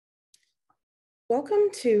Welcome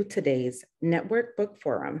to today's Network Book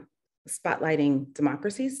Forum, spotlighting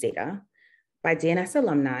Democracy's Data by DNS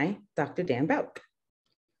alumni, Dr. Dan Bouk.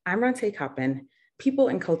 I'm Ronteau Coppin, People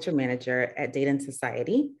and Culture Manager at Data and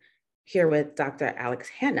Society, here with Dr.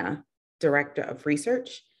 Hanna, Director of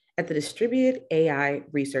Research at the Distributed AI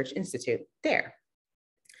Research Institute, DARE.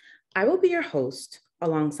 I will be your host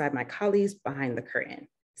alongside my colleagues behind the curtain.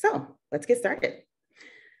 So let's get started.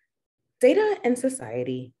 Data and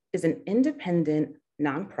Society is an independent,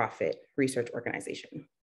 nonprofit research organization.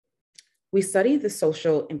 We study the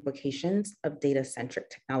social implications of data-centric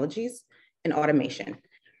technologies and automation,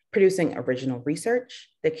 producing original research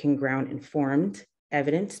that can ground informed,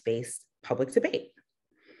 evidence-based public debate.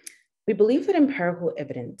 We believe that empirical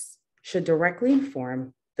evidence should directly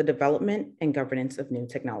inform the development and governance of new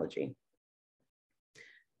technology.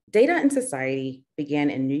 Data and Society began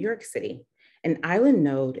in New York City, an island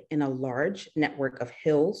node in a large network of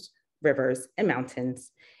hills, rivers, and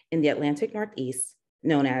mountains in the Atlantic Northeast,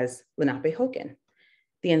 known as Lenapehoking,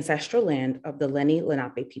 the ancestral land of the Lenni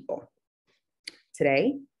Lenape people.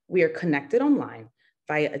 Today, we are connected online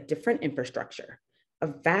via a different infrastructure, a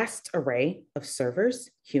vast array of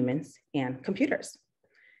servers, humans, and computers.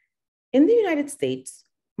 In the United States,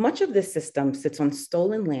 much of this system sits on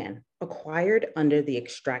stolen land acquired under the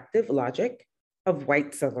extractive logic of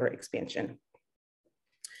white settler expansion.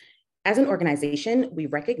 As an organization, we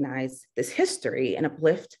recognize this history and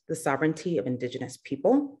uplift the sovereignty of Indigenous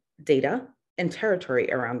people, data, and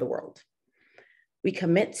territory around the world. We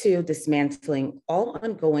commit to dismantling all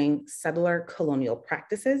ongoing settler colonial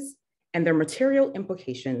practices and their material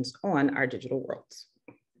implications on our digital worlds.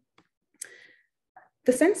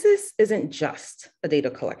 The census isn't just a data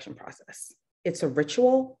collection process. It's a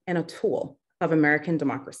ritual and a tool of American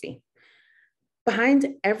democracy.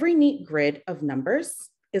 Behind every neat grid of numbers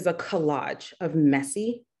is a collage of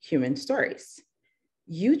messy human stories.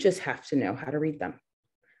 You just have to know how to read them.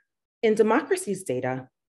 In Democracy's Data,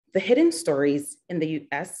 the hidden stories in the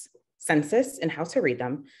US Census and how to read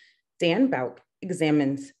them, Dan Bouk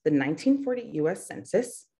examines the 1940 US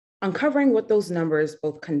Census, uncovering what those numbers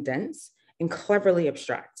both condense and cleverly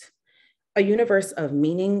abstract, a universe of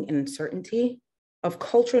meaning and uncertainty, of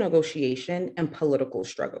cultural negotiation and political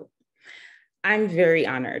struggle. I'm very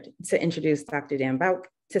honored to introduce Dr. Dan Bouk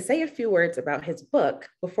to say a few words about his book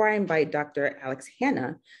before I invite Dr.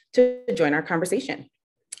 Hanna to join our conversation.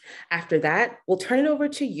 After that, we'll turn it over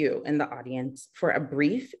to you in the audience for a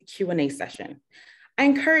brief Q&A session. I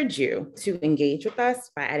encourage you to engage with us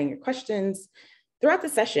by adding your questions throughout the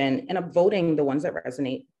session and upvoting the ones that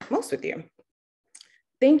resonate most with you.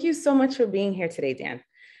 Thank you so much for being here today, Dan.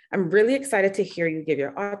 I'm really excited to hear you give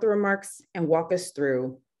your author remarks and walk us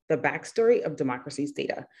through the backstory of Democracy's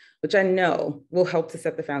Data, which I know will help to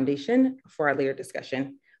set the foundation for our later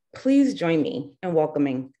discussion. Please join me in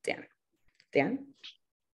welcoming Dan. Dan?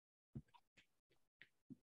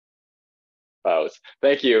 Wow,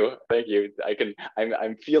 thank you.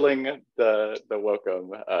 I'm feeling the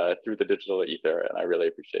welcome through the digital ether, and I really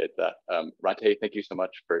appreciate that. Ronteau, thank you so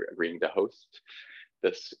much for agreeing to host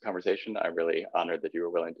this conversation. I'm really honored that you were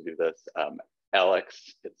willing to do this.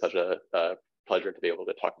 Alex, it's such a pleasure to be able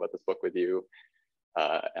to talk about this book with you.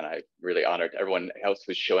 And I'm really honored to everyone else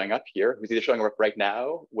who's showing up here, who's either showing up right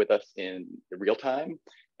now with us in real time,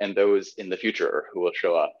 and those in the future who will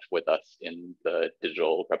show up with us in the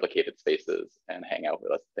digital replicated spaces and hang out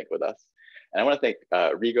with us, think with us. And I want to thank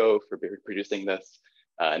Rigo for producing this,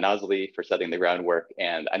 Nazli for setting the groundwork,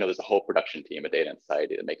 and I know there's a whole production team at Data and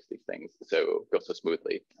Society that makes these things go so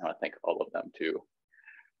smoothly. I want to thank all of them too.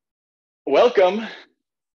 Welcome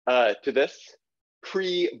to this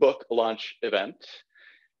pre-book launch event.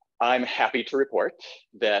 I'm happy to report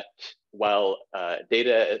that while I'll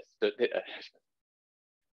get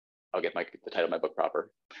the title of my book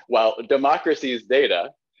proper. While Democracy's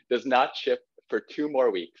Data does not ship for 2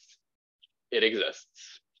 more weeks, it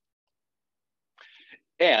exists.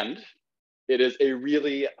 And it is a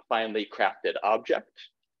really finely crafted object.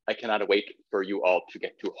 I cannot wait for you all to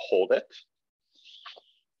get to hold it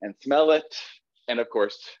and smell it, and of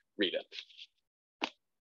course, read it.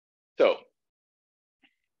 So,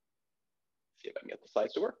 see if I can get the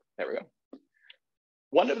slides to work. There we go.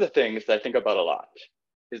 One of the things that I think about a lot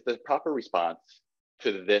is the proper response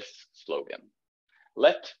to this slogan.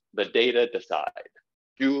 Let the data decide.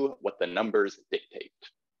 Do what the numbers dictate.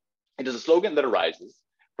 It is a slogan that arises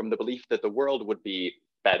from the belief that the world would be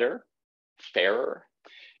better, fairer,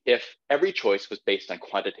 if every choice was based on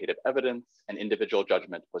quantitative evidence and individual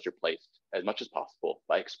judgment was replaced as much as possible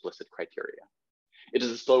by explicit criteria. It is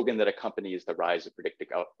a slogan that accompanies the rise of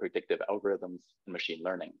predictive algorithms and machine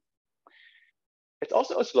learning. It's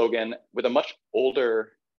also a slogan with a much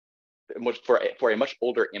older, for a much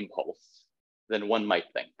older impulse than one might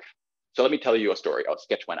think. So let me tell you a story. I'll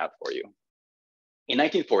sketch one out for you. In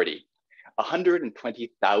 1940,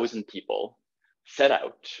 120,000 people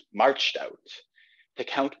marched out to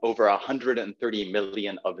count over 130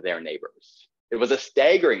 million of their neighbors. It was a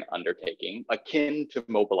staggering undertaking akin to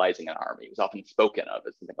mobilizing an army. It was often spoken of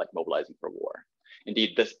as something like mobilizing for war.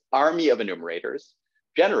 Indeed, this army of enumerators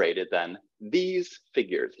generated then these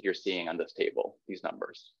figures that you're seeing on this table, these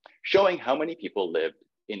numbers, showing how many people lived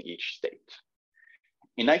in each state.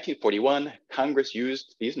 In 1941, Congress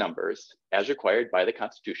used these numbers as required by the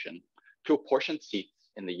Constitution to apportion seats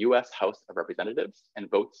in the US House of Representatives and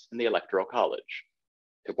votes in the Electoral College,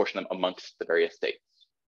 to apportion them amongst the various states.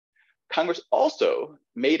 Congress also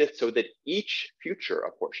made it so that each future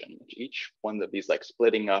apportion, each one of these like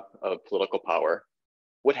splitting up of political power,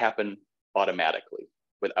 would happen automatically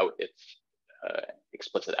without its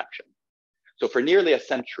explicit action. So for nearly a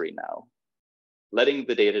century now, letting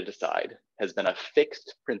the data decide has been a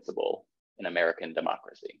fixed principle in American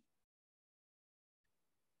democracy.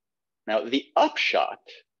 Now, the upshot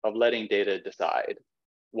of letting data decide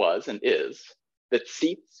was and is that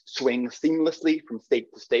seats swing seamlessly from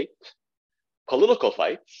state to state. Political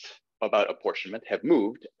fights about apportionment have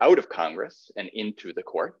moved out of Congress and into the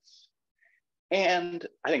courts. And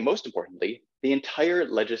I think most importantly, the entire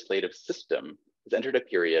legislative system has entered a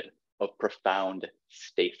period of profound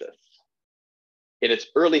stasis. In its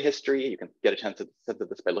early history, you can get a sense of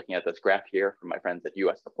this by looking at this graph here from my friends at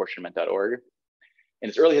usapportionment.org. In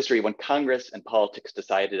its early history, when Congress and politics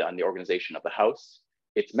decided on the organization of the House,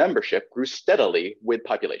 its membership grew steadily with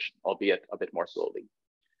population, albeit a bit more slowly.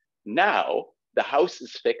 Now, the House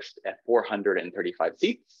is fixed at 435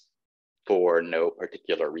 seats for no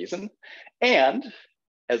particular reason. And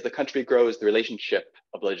as the country grows, the relationship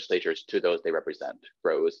of legislatures to those they represent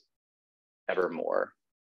grows ever more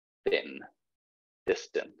thin,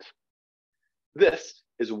 distant. This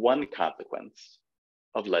is one consequence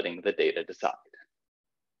of letting the data decide.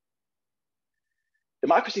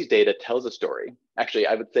 Democracy's data tells a story. Actually,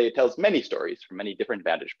 I would say it tells many stories from many different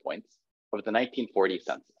vantage points of the 1940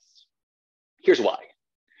 census. Here's why.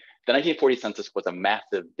 The 1940 census was a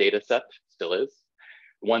massive data set, still is,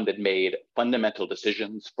 one that made fundamental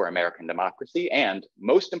decisions for American democracy. And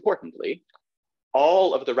most importantly,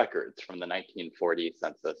 all of the records from the 1940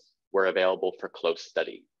 census were available for close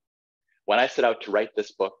study. When I set out to write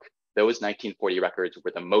this book, those 1940 records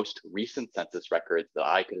were the most recent census records that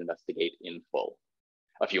I could investigate in full.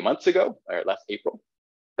 A few months ago, or last April,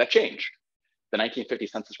 that changed. The 1950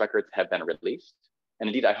 census records have been released. And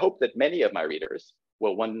indeed, I hope that many of my readers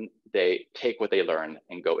will one day take what they learn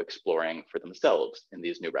and go exploring for themselves in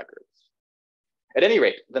these new records. At any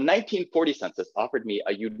rate, the 1940 census offered me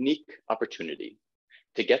a unique opportunity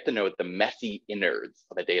to get to know the messy innards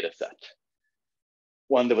of a data set,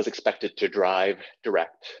 one that was expected to drive,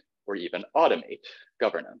 direct, or even automate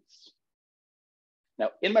governance. Now,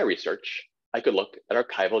 in my research, I could look at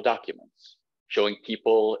archival documents showing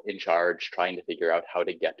people in charge trying to figure out how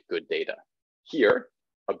to get good data. Here,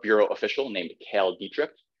 a Bureau official named Cal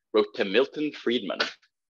Dietrich wrote to Milton Friedman.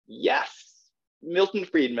 Yes, Milton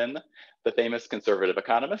Friedman, the famous conservative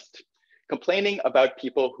economist, complaining about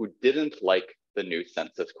people who didn't like the new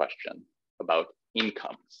census question about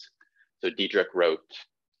incomes. So Dietrich wrote,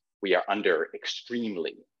 "We are under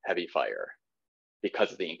extremely heavy fire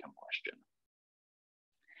because of the income question."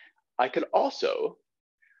 I could also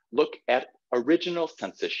look at original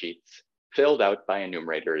census sheets filled out by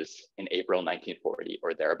enumerators in April 1940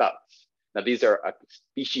 or thereabouts. Now, these are a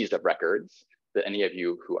species of records that any of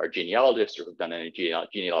you who are genealogists or who've done any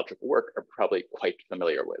genealogical work are probably quite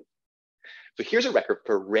familiar with. So here's a record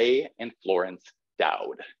for Ray and Florence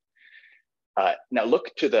Dowd. Now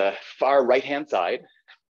look to the far right-hand side.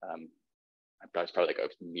 It's probably like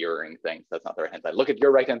a mirroring thing, so that's not the right-hand side. Look at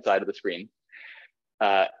your right-hand side of the screen,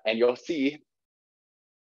 and you'll see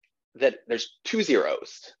that there's 2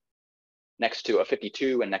 zeros next to a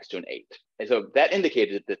 52 and next to an 8. And so that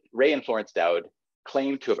indicated that Ray and Florence Dowd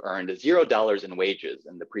claimed to have earned $0 in wages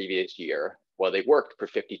in the previous year while they worked for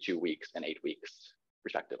 52 weeks and 8 weeks,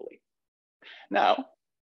 respectively. Now,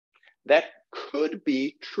 that could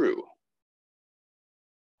be true.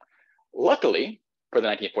 Luckily, for the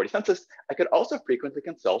 1940 census, I could also frequently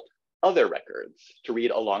consult other records to read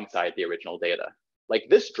alongside the original data, like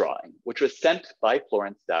this drawing, which was sent by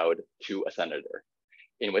Florence Dowd to a senator,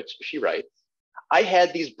 in which she writes, "I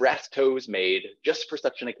had these brass toes made just for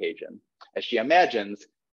such an occasion," as she imagines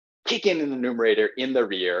kicking an enumerator in the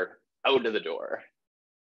rear out of the door.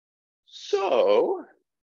 So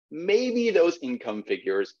maybe those income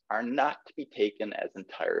figures are not to be taken as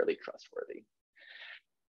entirely trustworthy.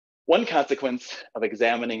 One consequence of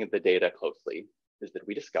examining the data closely is that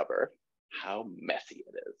we discover how messy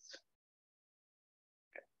it is.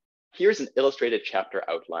 Okay. Here's an illustrated chapter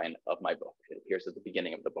outline of my book. It appears at the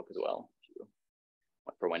beginning of the book as well,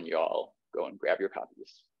 for when you all go and grab your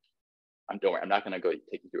copies. Don't worry, I'm not going to go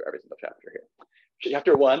take you through every single chapter here.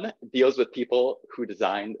 Chapter 1 deals with people who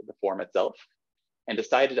designed the form itself and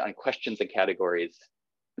decided on questions and categories.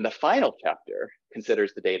 And the final chapter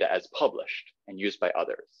considers the data as published and used by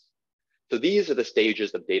others. So these are the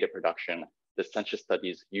stages of data production that census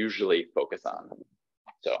studies usually focus on.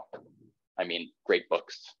 So, I mean, great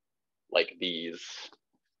books like these,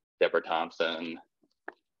 Deborah Thompson,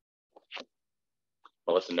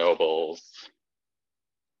 Melissa Nobles,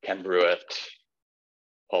 Ken Brewitt,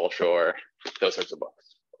 Paul Shore, those sorts of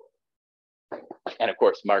books. And of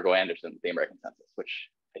course, Margot Anderson's The American Census, which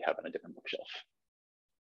I have on a different bookshelf.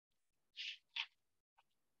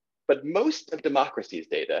 But most of democracy's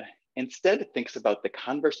data instead thinks about the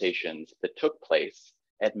conversations that took place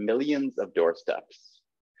at millions of doorsteps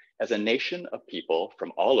as a nation of people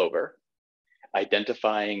from all over,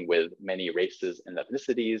 identifying with many races and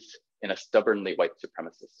ethnicities in a stubbornly white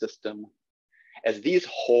supremacist system, as these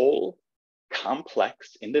whole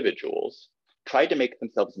complex individuals tried to make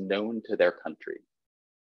themselves known to their country.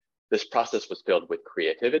 This process was filled with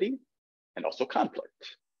creativity and also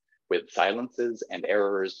conflict, with silences and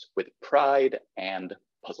errors, with pride and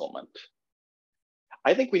puzzlement.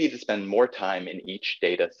 I think we need to spend more time in each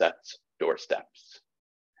data set's doorsteps.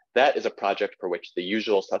 That is a project for which the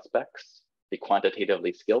usual suspects, the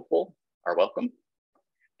quantitatively skillful, are welcome.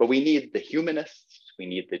 But we need the humanists, we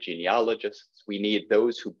need the genealogists, we need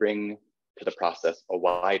those who bring to the process a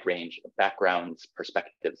wide range of backgrounds,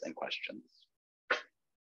 perspectives, and questions.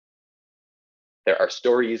 There are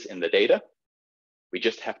stories in the data. We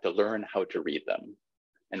just have to learn how to read them.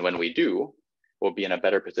 And when we do, we'll be in a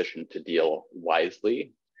better position to deal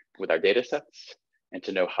wisely with our data sets and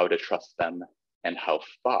to know how to trust them and how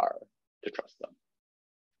far to trust them.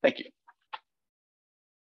 Thank you.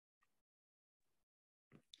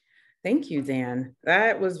 Thank you, Dan.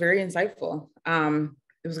 That was very insightful.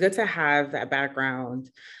 It was good to have that background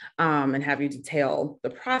and have you detail the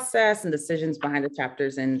process and decisions behind the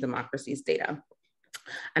chapters in democracy's data.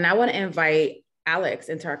 And I want to invite Alex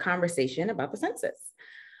into our conversation about the census.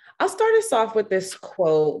 I'll start us off with this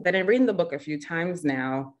quote that in reading the book a few times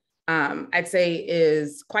now, I'd say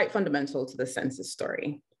is quite fundamental to the census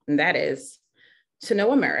story. And that is, to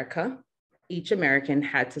know America, each American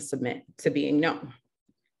had to submit to being known.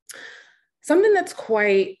 Something that's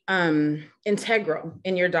quite integral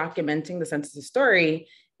in your documenting the census story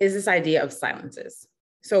is this idea of silences.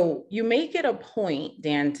 So you make it a point,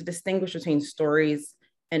 Dan, to distinguish between stories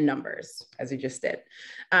and numbers, as you just did.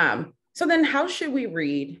 So then how should we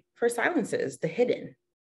read for silences, the hidden?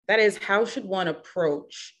 That is, how should one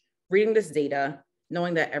approach reading this data,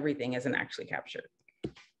 knowing that everything isn't actually captured?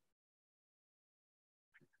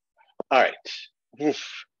 All right.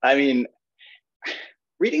 Oof. I mean,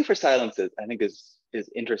 reading for silences, I think is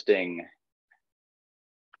interesting.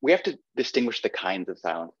 We have to distinguish the kinds of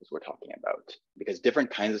silences we're talking about, because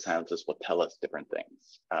different kinds of silences will tell us different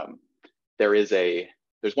things.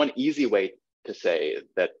 There's one easy way to say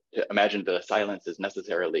that, to imagine that a silence is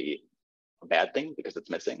necessarily a bad thing because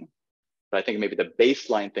it's missing. But I think maybe the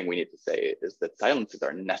baseline thing we need to say is that silences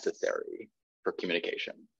are necessary for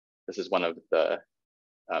communication. This is one of the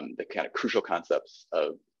kind of crucial concepts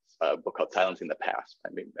of a book called Silencing the Past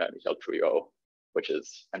by Michel Trouillot, which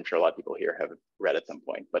is, I'm sure a lot of people here have read at some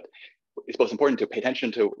point. But it's both important to pay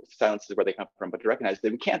attention to silences, where they come from, but to recognize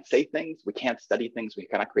that we can't say things, we can't study things, we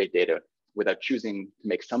cannot create data without choosing to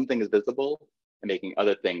make some things visible and making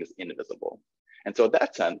other things invisible. And so in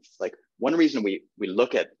that sense, like, one reason we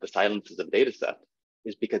look at the silences of data set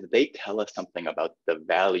is because they tell us something about the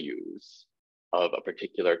values of a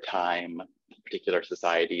particular time, a particular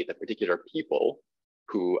society, the particular people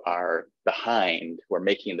who are behind, who are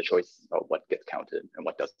making the choices about what gets counted and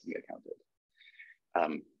what doesn't get counted.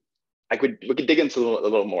 We could dig into a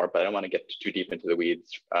little more, but I don't want to get too deep into the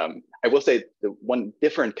weeds. I will say the one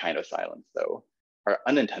different kind of silence, though, are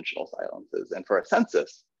unintentional silences. And for a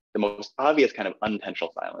census, the most obvious kind of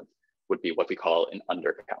unintentional silence would be what we call an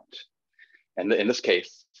undercount. And in this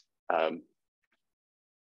case,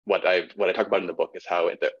 what I talk about in the book is how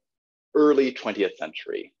in the early 20th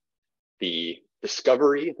century, the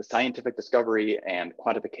scientific discovery and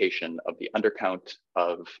quantification of the undercount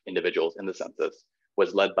of individuals in the census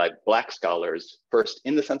was led by Black scholars, first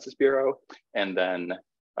in the Census Bureau, and then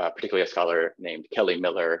particularly a scholar named Kelly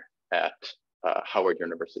Miller at Howard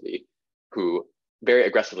University, who very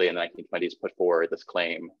aggressively in the 1920s put forward this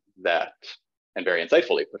claim that, and very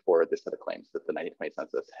insightfully put forward this set of claims that the 1920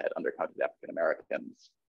 census had undercounted African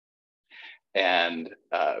Americans. And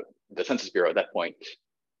the Census Bureau at that point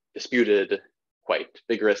disputed quite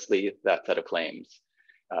vigorously that set of claims.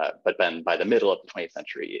 But then by the middle of the 20th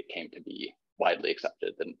century, it came to be widely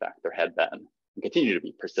accepted that in fact there had been and continue to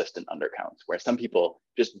be persistent undercounts where some people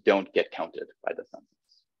just don't get counted by the census.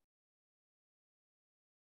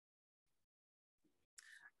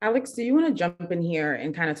 Alex, do you want to jump in here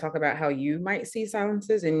and kind of talk about how you might see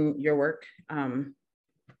silences in your work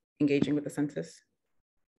engaging with the census?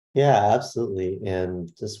 Yeah, absolutely.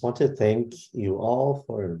 And just want to thank you all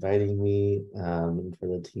for inviting me and for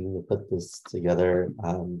the team to put this together.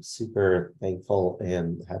 I'm super thankful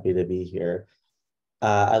and happy to be here.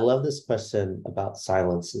 I love this question about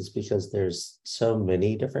silences because there's so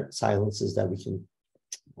many different silences that we can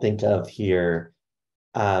think of here.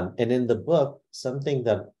 And in the book, something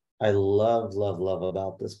that I love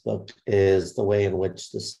about this book is the way in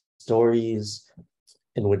which the stories,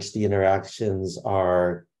 in which the interactions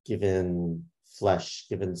are given flesh,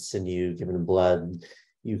 given sinew, given blood.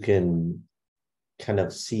 You can kind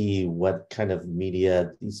of see what kind of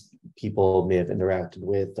media these people may have interacted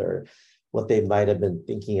with or what they might have been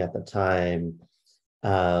thinking at the time.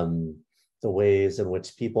 The ways in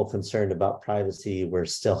which people concerned about privacy were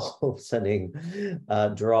still sending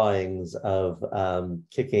drawings of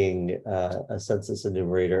kicking a census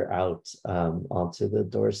enumerator out onto the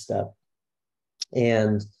doorstep.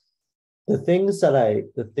 And the things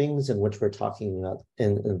in which we're talking about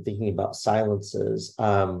and thinking about silences,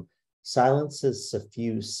 silences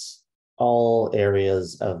suffuse all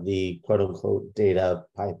areas of the quote unquote data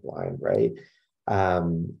pipeline, right?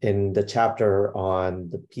 In the chapter on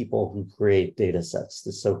the people who create data sets,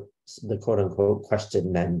 the quote unquote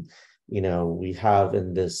question men, we have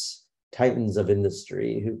in this titans of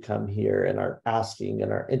industry who come here and are asking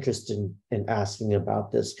and are interested in asking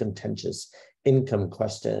about this contentious income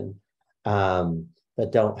question,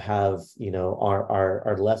 but don't have,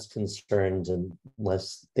 are less concerned and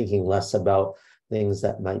thinking less about things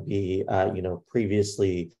that might be,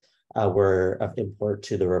 previously were of import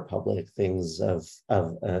to the Republic, things of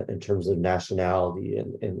in terms of nationality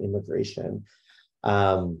and immigration.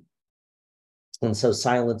 And so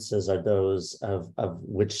silences are those of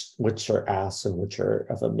which are asked and which are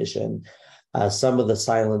of omission. Some of the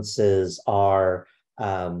silences are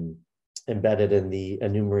embedded in the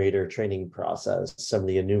enumerator training process. Some of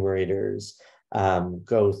the enumerators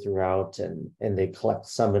go throughout and they collect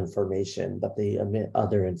some information, but they omit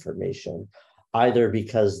other information, either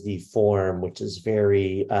because the form, which is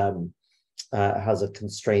very, has a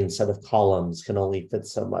constrained set of columns, can only fit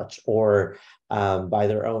so much, or by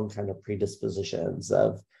their own kind of predispositions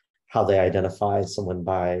of how they identify someone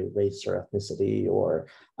by race or ethnicity or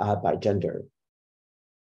by gender.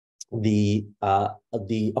 The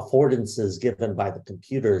affordances given by the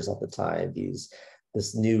computers at the time,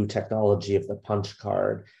 this new technology of the punch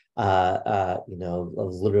card,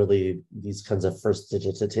 literally these kinds of first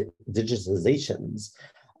digitizations,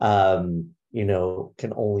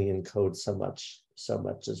 can only encode so much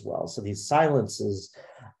as well. So these silences,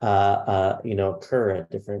 occur at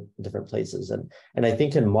different places, and I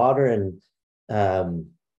think in modern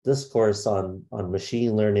discourse on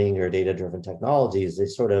machine learning or data-driven technologies, they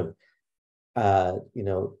sort of,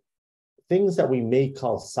 things that we may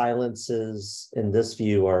call silences in this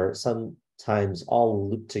view are sometimes all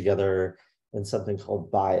looped together in something called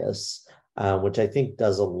bias, which I think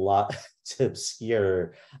does a lot to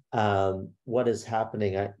obscure what is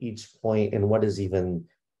happening at each point and what is even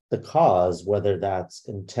the cause, whether that's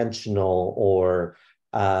intentional or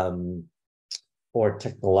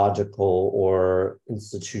technological or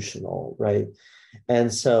institutional, right?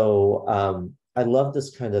 And so I love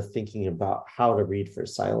this kind of thinking about how to read for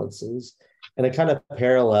silences. And a kind of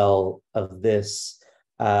parallel of this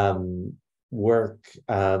work,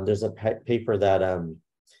 there's a paper that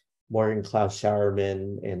Morgan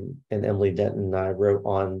Klaus-Schauerman and Emily Denton and I wrote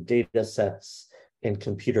on data sets and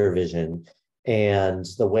computer vision, and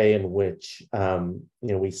the way in which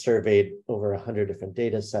we surveyed over 100 different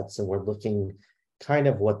data sets, and we're looking kind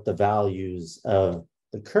of what the values of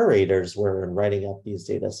the curators were in writing up these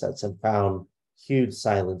data sets, and found huge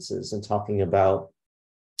silences in talking about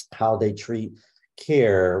how they treat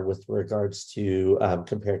care with regards to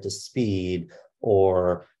compared to speed,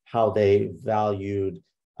 or how they valued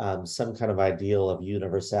some kind of ideal of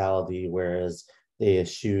universality, whereas they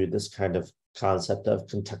eschewed this kind of concept of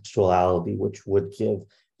contextuality, which would give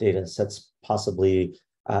data sets possibly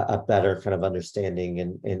a better kind of understanding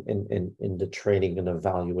in the training and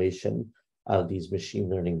evaluation these machine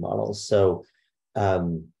learning models. So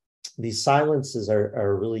these silences are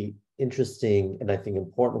a really interesting and I think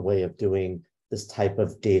important way of doing this type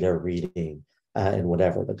of data reading in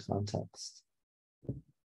whatever the context.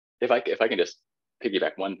 If I can just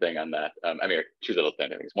piggyback one thing on that, I mean, two little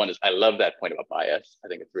things. One is I love that point about bias. I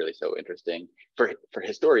think it's really so interesting for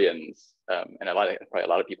historians and probably a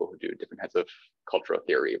lot of people who do different kinds of cultural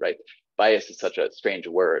theory, right? Bias is such a strange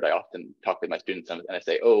word. I often talk with my students and I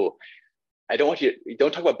say, oh, don't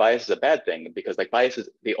talk about bias as a bad thing, because like bias is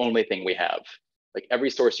the only thing we have. Like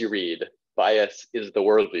every source you read, bias is the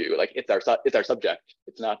worldview. Like it's our subject.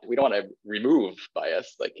 It's not, we don't want to remove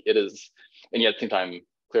bias. Like it is, and yet at the same time,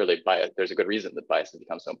 clearly bias, there's a good reason that bias has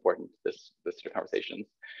become so important to this sort of conversation.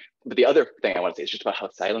 But the other thing I want to say is just about how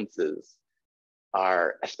silences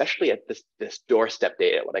are, especially at this doorstep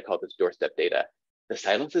data, what I call this doorstep data, the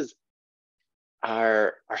silences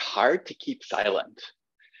are hard to keep silent.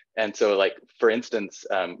 And so like, for instance,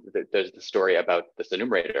 there's the story about this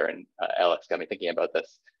enumerator, and Alex got me thinking about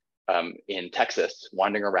this, in Texas,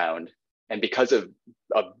 wandering around. And because of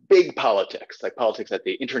big politics, like politics at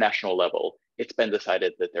the international level, it's been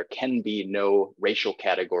decided that there can be no racial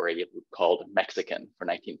category called Mexican for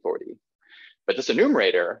 1940. But this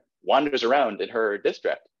enumerator wanders around in her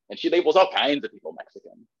district and she labels all kinds of people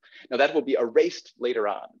Mexican. Now that will be erased later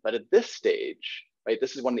on, but at this stage, right,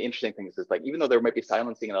 this is one of the interesting things is like, even though there might be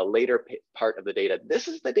silencing in a later part of the data, this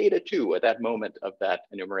is the data too at that moment of that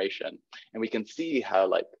enumeration. And we can see how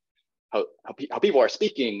like, how people are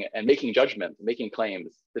speaking and making judgments, making claims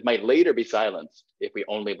that might later be silenced if we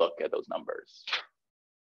only look at those numbers.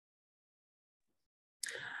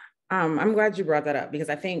 I'm glad you brought that up, because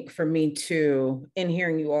I think for me too, in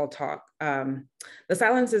hearing you all talk, the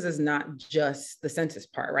silences is not just the census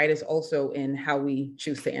part, right? It's also in how we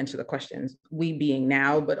choose to answer the questions, we being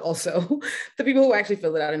now, but also the people who actually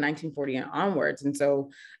filled it out in 1940 and onwards. And so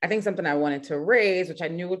I think something I wanted to raise, which I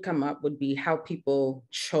knew would come up, would be how people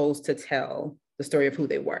chose to tell the story of who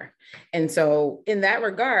they were. And so in that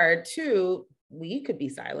regard too, we could be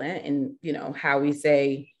silent in, you know, how we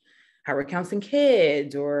say, how we're counseling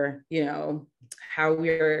kids, or, you know, how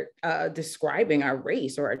we're describing our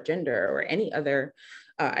race or our gender or any other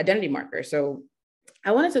identity marker. So I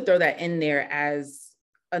wanted to throw that in there as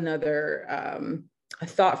another a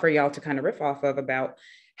thought for y'all to kind of riff off of, about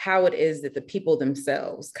how it is that the people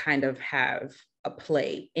themselves kind of have a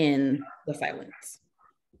play in the silence.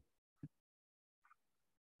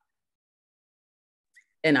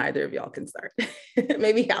 And either of y'all can start.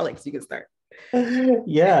 Maybe Alex, you can start.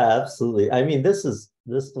 Yeah, absolutely. I mean, this is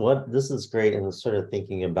great, and sort of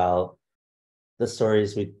thinking about the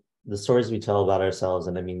stories we tell about ourselves.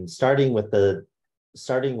 And I mean, starting with the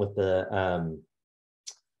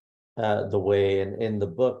way in the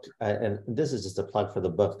book, and this is just a plug for the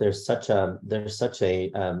book, there's such a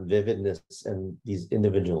vividness in these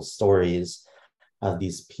individual stories of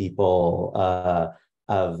these people,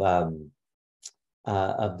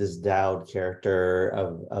 of this Dowd character,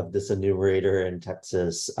 of this enumerator in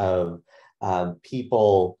Texas, of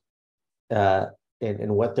people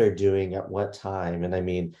and what they're doing at what time. And I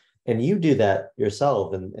mean, and you do that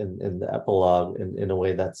yourself in the epilogue in a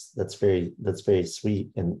way that's very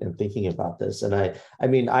sweet in thinking about this. And I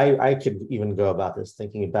mean, I could even go about this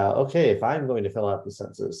thinking about, okay, if I'm going to fill out the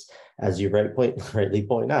census, as you rightly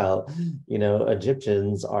point out, you know,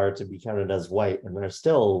 Egyptians are to be counted as white, and they're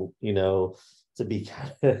still, you know, to be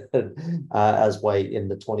counted as white in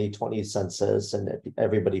the 2020 census, and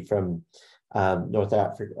everybody from North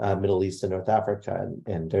Africa, Middle East and North Africa,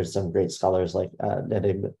 and there's some great scholars like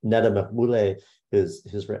Neda Mahmouleh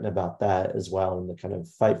who's written about that as well, and the kind of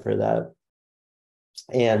fight for that.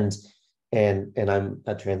 And I'm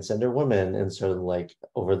a transgender woman, and sort of like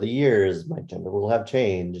over the years, my gender will have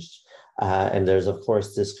changed, and there's of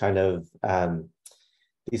course this kind of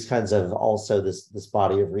these kinds of also this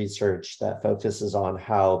body of research that focuses on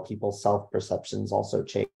how people's self-perceptions also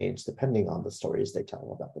change depending on the stories they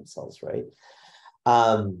tell about themselves, right?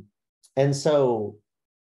 And so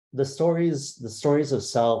the stories of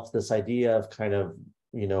self, this idea of kind of,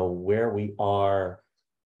 you know, where we are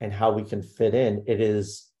and how we can fit in, it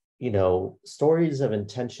is, you know, stories of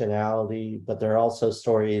intentionality, but they're also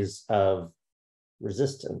stories of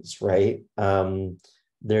resistance, right?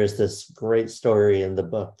 There's this great story in the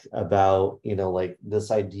book about, you know, like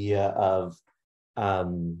this idea of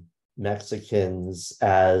Mexicans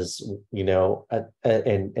as, you know,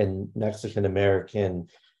 and Mexican American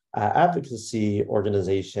advocacy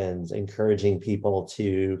organizations encouraging people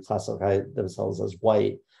to classify themselves as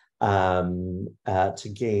white to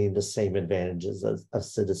gain the same advantages of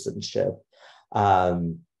citizenship.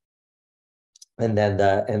 and then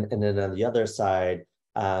and then on the other side,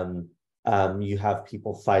 you have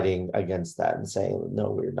people fighting against that and saying,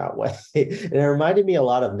 no, we're not white. And it reminded me a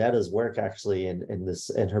lot of Netta's work actually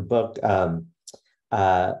in her book.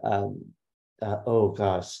 Oh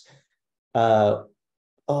gosh.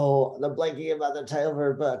 Oh, I'm blanking about the title of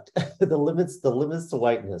her book. The limits to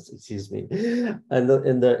whiteness, excuse me. And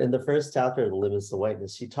in the first chapter, The Limits to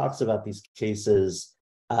Whiteness, she talks about these cases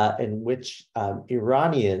in which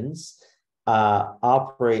Iranians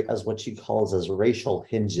operate as what she calls as racial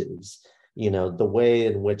hinges. The way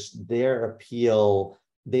in which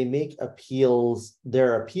they make appeals,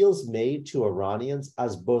 there are appeals made to Iranians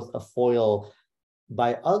as both a foil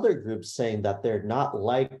by other groups saying that they're not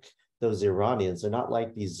like those Iranians, they're not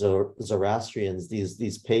like these Zoroastrians,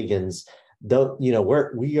 these pagans. Though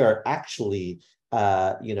we are actually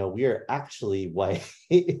white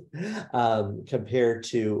compared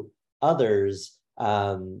to others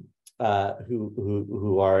who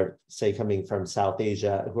are, say, coming from South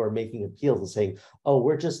Asia, who are making appeals and saying, oh,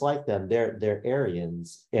 we're just like them, they're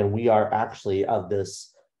Aryans, and we are actually of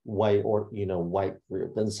this white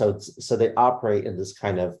group. And so they operate in this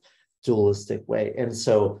kind of dualistic way. And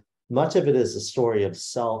so much of it is a story of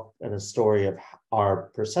self and a story of our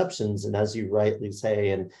perceptions. And as you rightly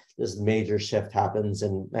say, and this major shift happens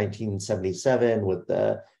in 1977 with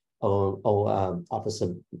the Office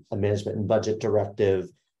of Management and Budget Directive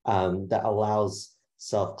that allows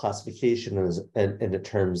self-classification in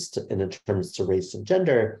terms to race and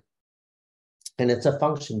gender. And it's a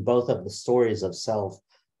function both of the stories of self,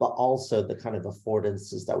 but also the kind of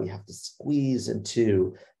affordances that we have to squeeze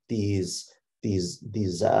into these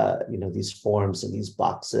forms and these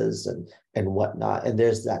boxes and whatnot. And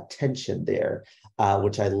there's that tension there,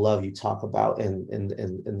 which I love you talk about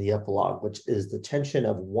in the epilogue, which is the tension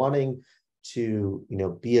of wanting to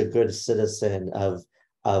be a good citizen, of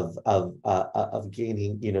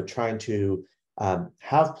gaining, trying to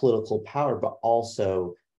have political power, but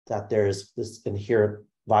also that there's this inherent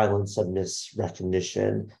violence of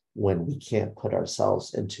misrecognition when we can't put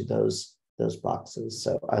ourselves into those boxes.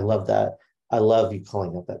 So I love that. I love you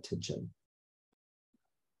calling out that tension.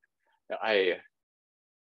 I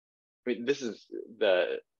mean, this is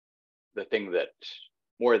the thing that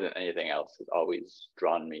more than anything else has always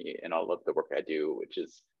drawn me in all of the work I do, which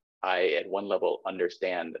is I, at one level,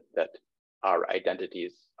 understand that our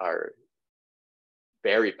identities are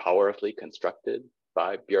very powerfully constructed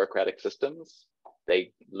by bureaucratic systems.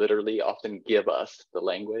 They literally often give us the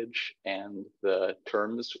language and the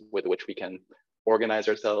terms with which we can organize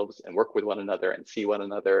ourselves and work with one another and see one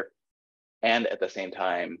another. And at the same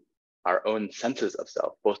time, our own senses of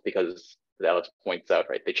self, both because, as Alice points out,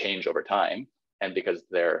 right, they change over time, and because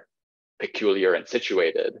they're peculiar and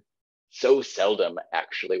situated, so seldom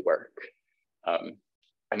actually work. I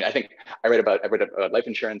mean, I think I read about life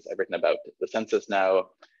insurance, I've written about the census now,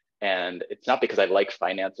 and it's not because I like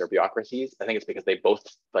finance or bureaucracies. I think it's because they both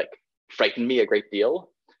frighten me a great deal,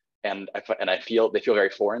 and I feel they feel very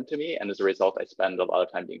foreign to me. And as a result, I spend a lot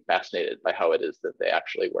of time being fascinated by how it is that they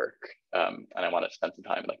actually work. And I want to spend some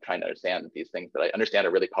time trying to understand these things that I understand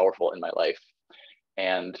are really powerful in my life,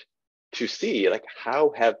 and to see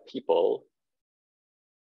how have people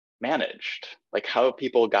managed, how have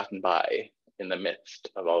people gotten by in the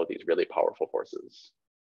midst of all of these really powerful forces.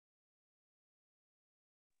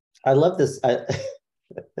 I love this.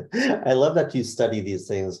 I love that you study these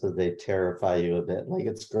things because they terrify you a bit.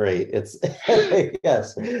 It's great. It's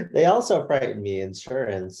yes. They also frighten me.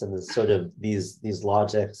 Insurance and the sort of these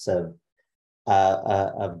logics of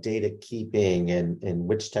data keeping and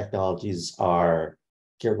which technologies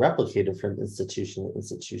get replicated from institution to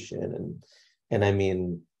institution. And I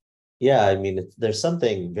mean, yeah, I mean, there's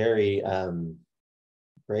something very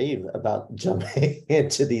brave about jumping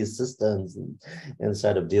into these systems and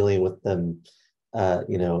instead of dealing with them,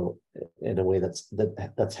 in a way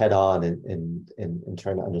that's head on and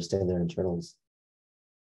trying to understand their internals.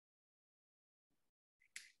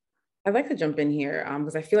 I'd like to jump in here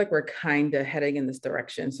because I feel like we're kind of heading in this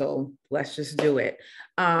direction. So let's just do it.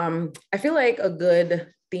 I feel like a good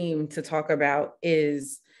theme to talk about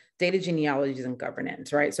is data genealogies and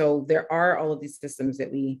governance, right? So there are all of these systems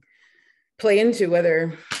that we play into,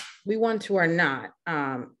 whether we want to or not.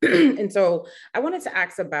 And so I wanted to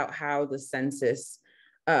ask about how the census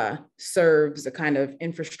serves a kind of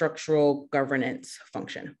infrastructural governance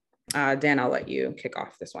function. Dan, I'll let you kick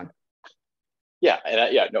off this one. Yeah,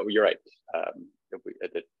 and no, you're right.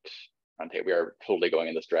 We are totally going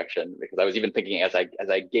in this direction, because I was even thinking as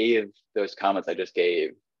I gave those comments I just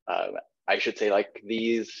gave, I should say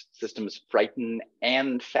these systems frighten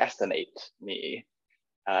and fascinate me,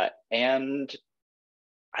 and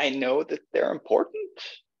I know that they're important,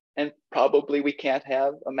 and probably we can't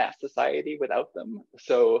have a mass society without them.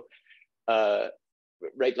 So,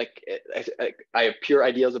 right, like I have pure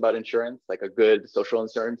ideas about insurance, like a good social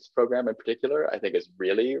insurance program in particular, I think is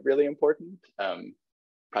really, really important.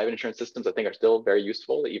 Private insurance systems, I think, are still very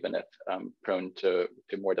useful, even if prone to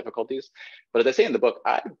more difficulties. But as I say in the book,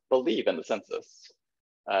 I believe in the census,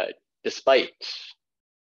 despite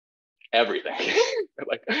everything.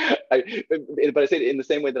 Like, but I say it in the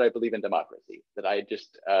same way that I believe in democracy. That I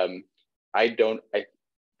just, I'm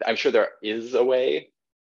sure there is a way,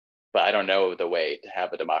 but I don't know the way to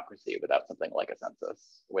have a democracy without something like a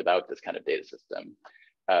census, without this kind of data system,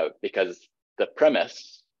 because the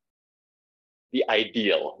premise, the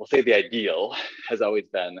ideal, we'll say the ideal, has always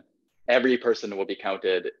been every person will be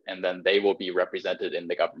counted and then they will be represented in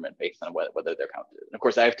the government based on whether they're counted. And of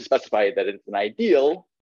course, I have to specify that it's an ideal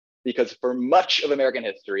because for much of American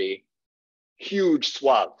history, huge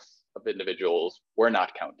swaths of individuals were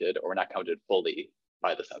not counted or were not counted fully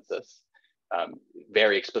by the census.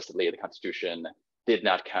 Very explicitly, the Constitution did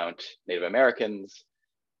not count Native Americans.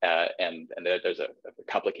 And there's a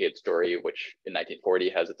complicated story, which in 1940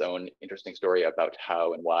 has its own interesting story about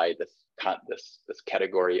how and why this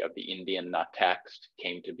category of the Indian not taxed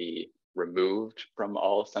came to be removed from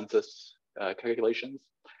all census calculations.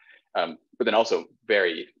 But then also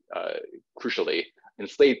very crucially,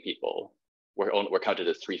 enslaved people were counted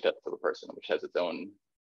as 3/5 of a person, which has its own,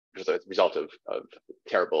 which is a result of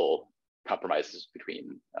terrible compromises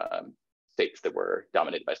between states that were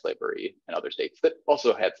dominated by slavery and other states that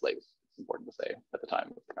also had slaves. It's important to say at the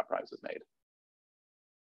time the compromise was made.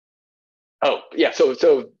 Oh yeah, so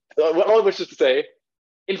all of which is to say,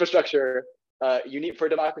 infrastructure. You need for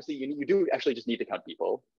democracy. You do actually just need to count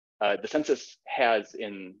people. The census has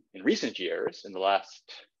in recent years, in the last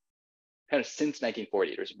kind of since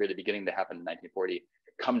 1940, it was really beginning to happen in 1940,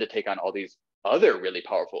 come to take on all these other really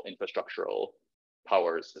powerful infrastructural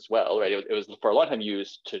powers as well, right? It was for a long time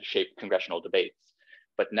used to shape congressional debates,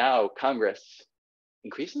 but now Congress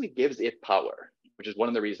increasingly gives it power, which is one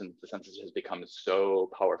of the reasons the census has become so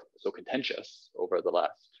powerful, so contentious over the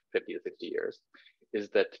last 50 to 60 years, is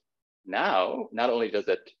that now not only does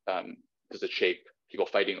it shape people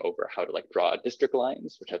fighting over how to like draw district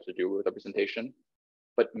lines, which have to do with representation,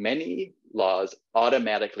 but many laws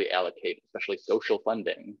automatically allocate, especially social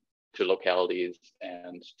funding, to localities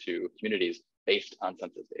and to communities based on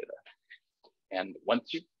census data. And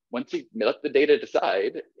once you let the data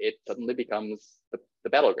decide, it suddenly becomes the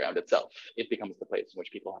battleground itself. It becomes the place in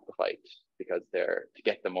which people have to fight, because to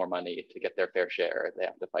get them more money, to get their fair share, they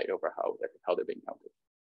have to fight over how they're being counted.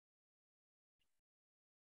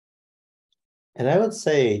 And I would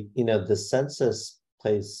say, the census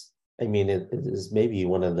plays, it is maybe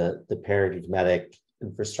one of the paradigmatic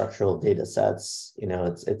infrastructural data sets.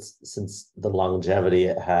 It's since the longevity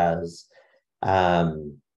it has,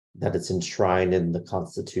 that it's enshrined in the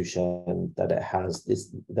Constitution, that it has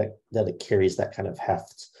this, that it carries that kind of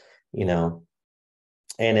heft, and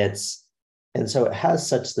so it has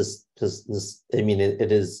such this,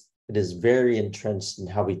 it is very entrenched in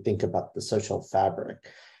how we think about the social fabric.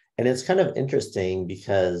 And it's kind of interesting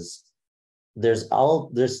because there's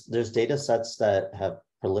data sets that have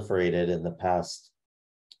proliferated in the past,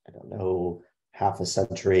 I don't know, half a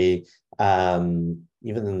century,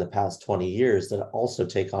 even in the past 20 years, that also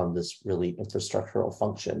take on this really infrastructural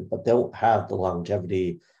function, but don't have the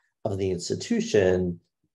longevity of the institution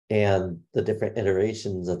and the different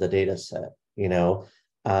iterations of the data set. In a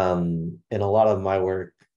lot of my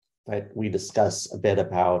work, we discuss a bit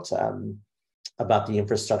about the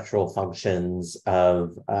infrastructural functions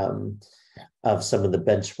of some of the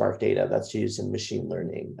benchmark data that's used in machine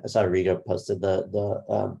learning. I saw Riga posted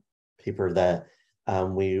the paper that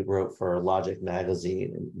we wrote for Logic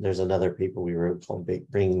magazine. And there's another paper we wrote called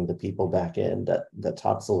Bringing the People Back In that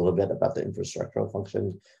talks a little bit about the infrastructural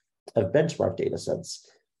function of benchmark data sets.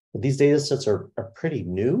 But these data sets are pretty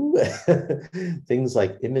new. Things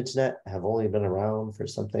like ImageNet have only been around for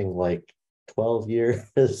something like 12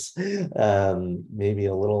 years, maybe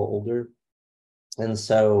a little older. And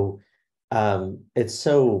so it's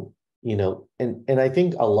so, and I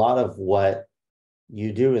think a lot of what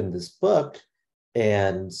you do in this book,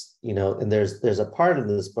 and there's a part of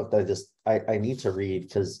this book that I need to read,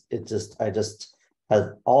 because I just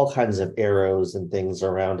have all kinds of arrows and things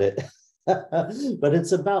around it. But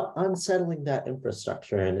it's about unsettling that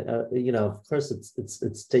infrastructure, and of course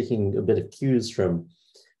it's taking a bit of cues from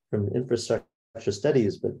infrastructure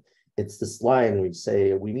studies, but it's this line where we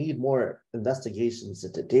say we need more investigations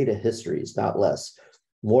into data histories, not less.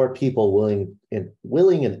 More people willing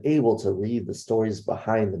and able to read the stories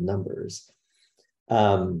behind the numbers.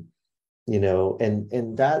 You know,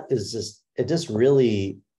 and that is just, it just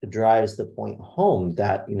really drives the point home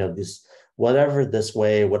that, you know, this, whatever this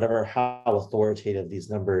way, whatever how authoritative these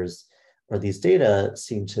numbers or these data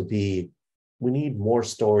seem to be, we need more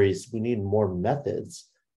stories, we need more methods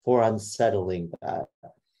for unsettling that.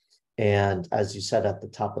 And as you said at the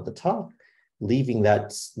top of the talk, leaving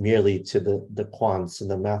that merely to the quants and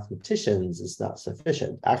the mathematicians is not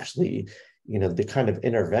sufficient. Actually, you know, the kind of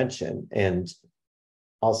intervention, and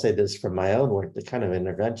I'll say this from my own work, the kind of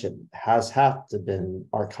intervention has had to been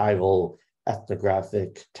archival,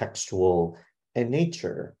 ethnographic, textual, in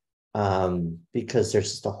nature, because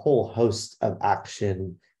there's just a whole host of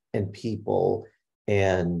action and people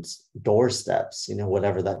and doorsteps, you know,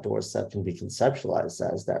 whatever that doorstep can be conceptualized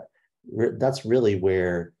as, that's really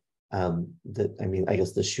where I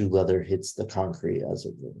guess the shoe leather hits the concrete, as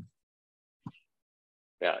it were.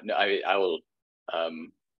 Yeah, no, I will.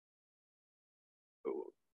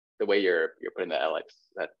 The way you're putting that, Alex,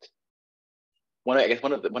 that one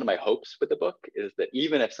of my hopes with the book is that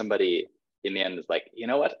even if somebody in the end is like, you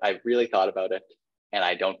know what, I've really thought about it, and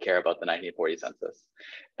I don't care about the 1940 census,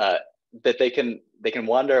 that they can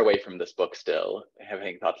wander away from this book still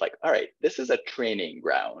having thoughts like, all right, this is a training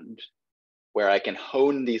ground where I can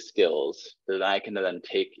hone these skills that I can then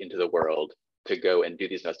take into the world to go and do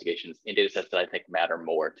these investigations in data sets that I think matter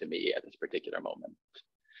more to me at this particular moment.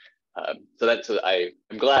 So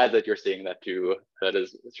I'm glad that you're seeing that too. That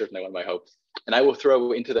is certainly one of my hopes. And I will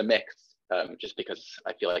throw into the mix, just because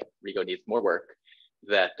I feel like Rigo needs more work,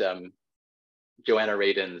 that Joanna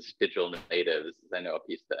Radin's Digital Natives is, I know, a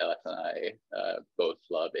piece that Alex and I both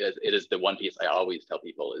love. It is the one piece I always tell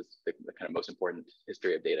people is the kind of most important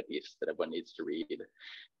history of data piece that everyone needs to read.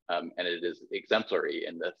 And it is exemplary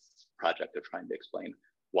in this project of trying to explain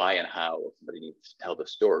why and how somebody needs to tell the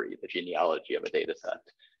story, the genealogy of a data set,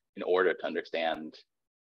 in order to understand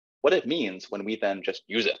what it means when we then just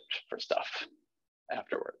use it for stuff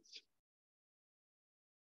afterwards.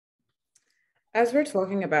 As we're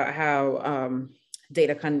talking about how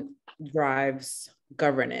data drives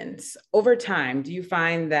governance, over time, do you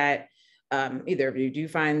find that, either of you, do you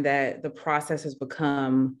find that the process has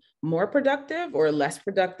become more productive or less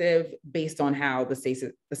productive based on how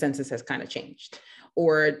the census has kind of changed?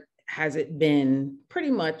 Or has it been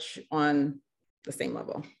pretty much on the same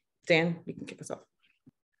level? Dan, you can kick us off.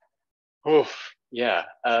 Oh, yeah.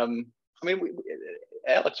 I mean,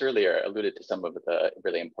 Alex earlier alluded to some of the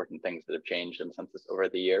really important things that have changed in the census over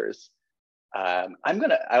the years.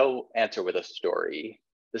 I'll answer with a story.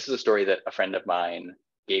 This is a story that a friend of mine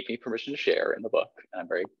gave me permission to share in the book, and I'm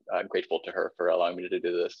very grateful to her for allowing me to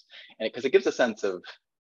do this. And because it gives a sense of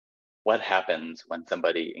what happens when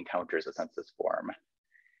somebody encounters a census form.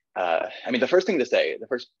 I mean, the first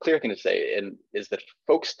clear thing to say is that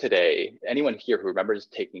folks today, anyone here who remembers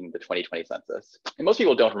taking the 2020 census, and most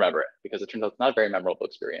people don't remember it because it turns out it's not a very memorable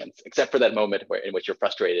experience, except for that moment in which you're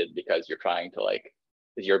frustrated because you're trying to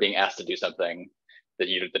you're being asked to do something that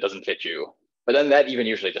doesn't fit you. But then that even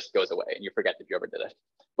usually just goes away and you forget that you ever did it.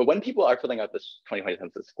 But when people are filling out this 2020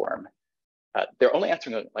 census form, they're only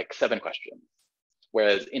answering like 7 questions.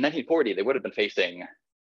 Whereas in 1940, they would have been facing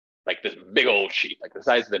like this big old sheet, like the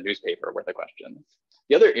size of a newspaper worth of questions.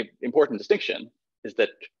 The other important distinction is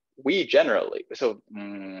that we generally,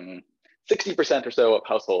 60% or so of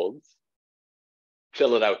households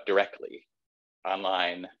fill it out directly,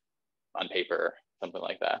 online, on paper, something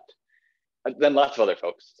like that. And then lots of other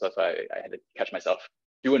folks, so I had to catch myself,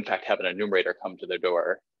 do in fact have an enumerator come to their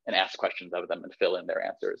door and ask questions of them and fill in their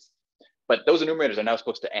answers. But those enumerators are now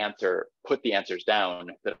supposed to put the answers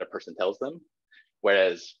down that a person tells them.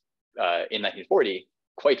 Whereas in 1940,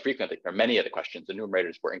 quite frequently, for many of the questions,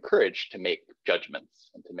 enumerators were encouraged to make judgments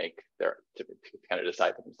and to kind of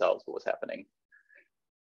decide for themselves what was happening.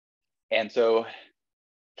 And so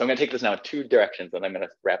I'm going to take this now in 2 directions, and I'm going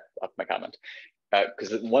to wrap up my comment,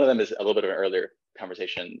 because one of them is a little bit of an earlier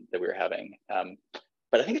conversation that we were having.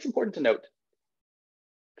 But I think it's important to note,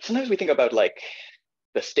 sometimes we think about like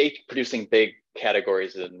the state producing big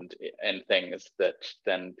categories and things that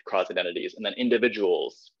then cross identities, and then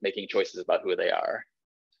individuals making choices about who they are.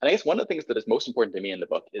 And I guess one of the things that is most important to me in the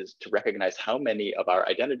book is to recognize how many of our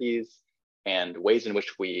identities and ways in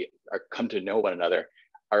which we come to know one another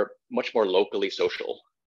are much more locally social.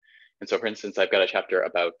 And so, for instance, I've got a chapter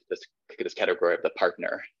about this category of the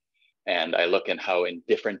partner. And I look at how in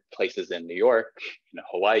different places in New York, in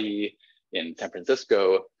Hawaii, in San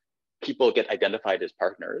Francisco, people get identified as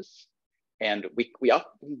partners. And we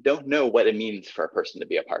often don't know what it means for a person to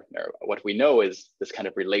be a partner. What we know is this kind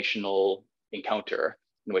of relational encounter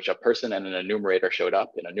in which a person and an enumerator showed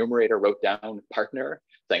up. An enumerator wrote down partner,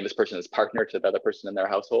 saying this person is partner to the other person in their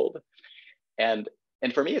household. And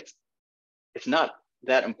for me, it's not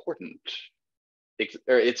that important.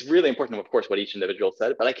 It's really important, of course, what each individual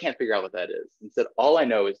said, but I can't figure out what that is. Instead, all I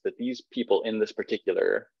know is that these people in this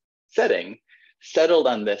particular setting settled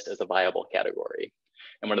on this as a viable category.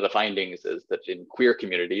 And one of the findings is that in queer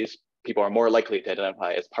communities, people are more likely to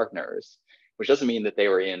identify as partners, which doesn't mean that they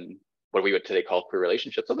were in what we would today call queer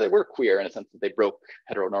relationships. So they were queer in a sense that they broke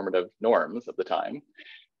heteronormative norms of the time,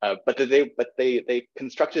 but they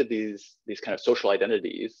constructed these kind of social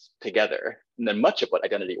identities together. And then much of what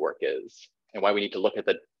identity work is, and why we need to look at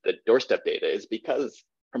the doorstep data, is because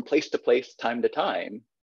from place to place, time to time,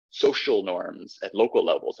 social norms at local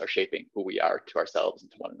levels are shaping who we are to ourselves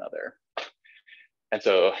and to one another. And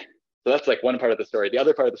so that's like one part of the story. The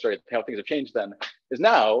other part of the story, how things have changed then, is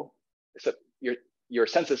now, so your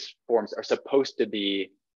census forms are supposed to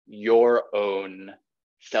be your own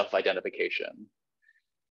self-identification.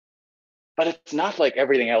 But it's not like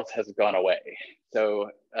everything else has gone away. So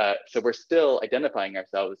we're still identifying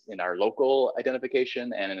ourselves in our local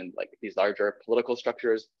identification and in like these larger political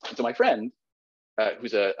structures. And so my friend,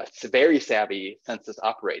 who's a very savvy census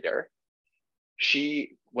operator,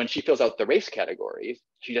 when she fills out the race categories,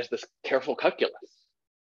 she does this careful calculus.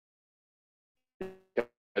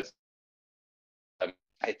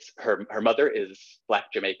 Her mother is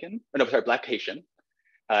Black Jamaican, or no, sorry, Black Haitian,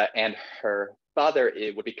 and her father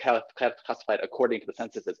would be classified according to the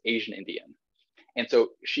census as Asian Indian. And so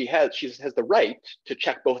she has the right to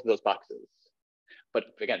check both of those boxes. But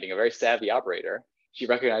again, being a very savvy operator, she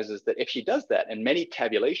recognizes that if she does that in many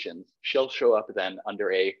tabulations, she'll show up then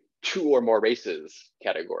under a 2 or more races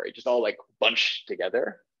category, just all like bunched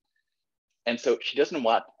together. And so she doesn't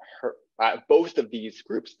want both of these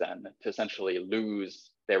groups then to essentially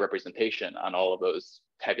lose their representation on all of those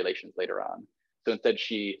tabulations later on. So instead,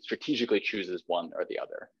 she strategically chooses one or the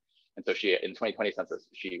other. And so she, in 2020 census,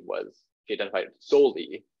 she identified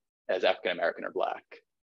solely as African American or Black,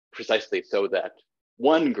 precisely so that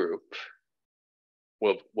one group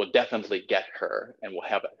will definitely get her and will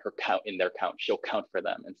have her count in their count. She'll count for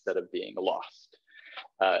them instead of being lost.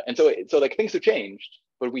 And so like things have changed,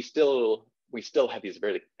 but we still have these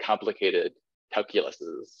very complicated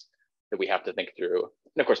calculuses that we have to think through.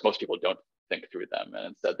 And of course, most people don't think through them. And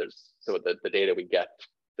instead the data we get,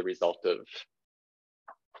 the result of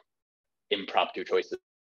impromptu choices.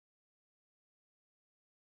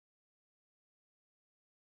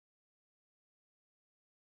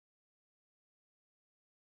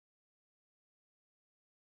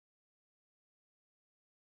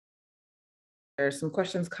 There's some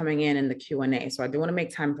questions coming in the Q&A, so I do want to make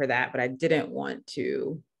time for that, but I didn't want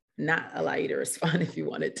to not allow you to respond if you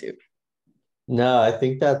wanted to. No, I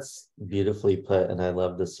think that's beautifully put, and I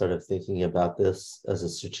love this sort of thinking about this as a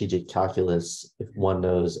strategic calculus if one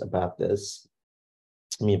knows about this.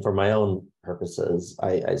 I mean, for my own purposes,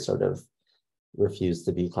 I sort of refuse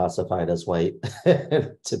to be classified as white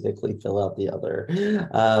and typically fill out the other.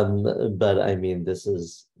 But I mean, this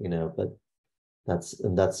is, but that's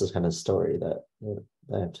the kind of story that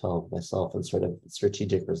I've told myself in sort of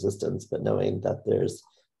strategic resistance, but knowing that there's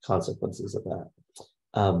consequences of that.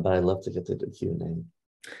 But I'd love to get to the Q&A.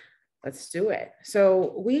 Let's do it.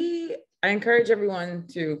 So I encourage everyone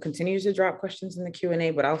to continue to drop questions in the Q&A,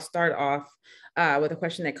 but I'll start off with a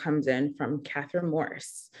question that comes in from Catherine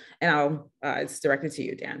Morris, and it's directed to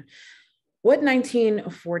you, Dan. What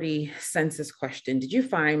 1940 census question did you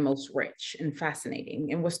find most rich and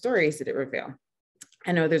fascinating, and what stories did it reveal?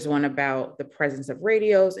 I know there's one about the presence of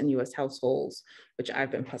radios in US households, which I've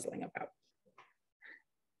been puzzling about.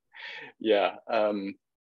 Yeah,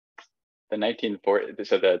 the 1940,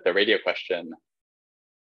 so the radio question,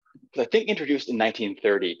 I think introduced in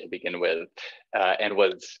 1930 to begin with, and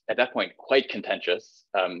was at that point quite contentious.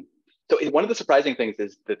 So one of the surprising things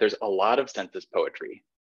is that there's a lot of census poetry,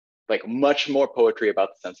 like much more poetry about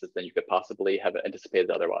the census than you could possibly have anticipated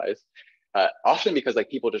otherwise. Often because like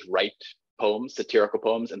people just write poems, satirical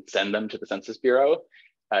poems, and send them to the Census Bureau,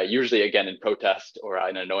 usually again in protest or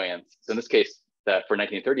in annoyance. So in this case, for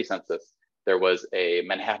 1930 census, there was a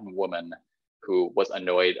Manhattan woman who was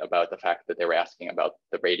annoyed about the fact that they were asking about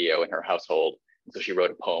the radio in her household. And so she wrote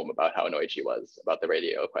a poem about how annoyed she was about the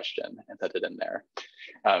radio question and sent it in there.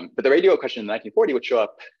 But the radio question in 1940 would show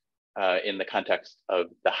up in the context of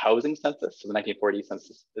the housing census. So the 1940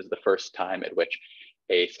 census is the first time at which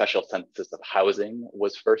a special census of housing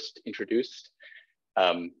was first introduced.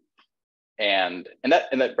 And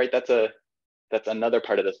that's another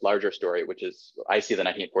part of this larger story, which is I see the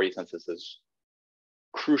 1940 census as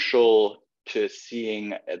crucial to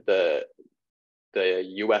seeing the the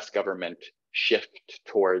US government shift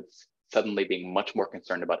towards suddenly being much more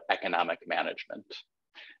concerned about economic management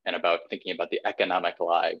and about thinking about the economic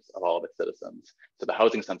lives of all of its citizens. So the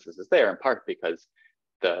housing census is there in part because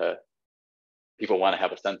the people want to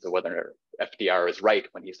have a sense of whether FDR is right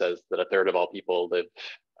when he says that a third of all people live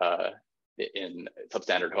in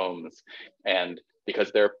substandard homes, and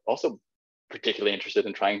because they're also particularly interested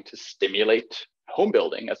in trying to stimulate home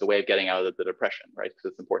building as a way of getting out of the depression, right?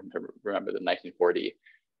 Because it's important to remember that 1940,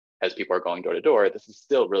 as people are going door to door, this is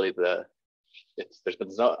still really there's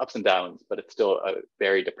been some ups and downs, but it's still a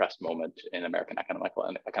very depressed moment in American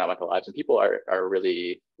economical lives, and people are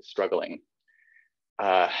really struggling.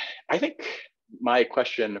 I think my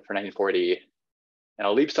question for 1940, and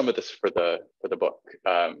I'll leave some of this for the book.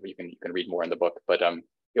 You can read more in the book, but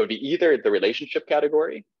it would be either the relationship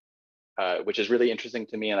category, which is really interesting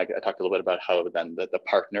to me, and I talked a little bit about how then the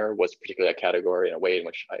partner was particularly a category in a way in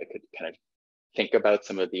which I could kind of think about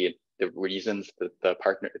some of the reasons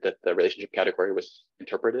that the relationship category was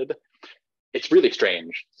interpreted. It's really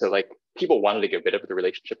strange. So like people wanted to get rid of the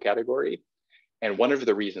relationship category. And one of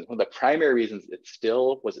the primary reasons it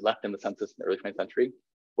still was left in the census in the early 20th century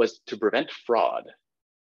was to prevent fraud.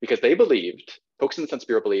 Because they believed, folks in the Census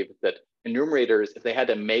Bureau believed that enumerators, if they had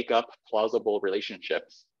to make up plausible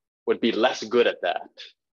relationships, would be less good at that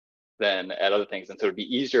than at other things. And so it'd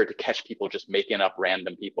be easier to catch people just making up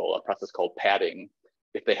random people, a process called padding,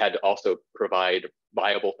 if they had to also provide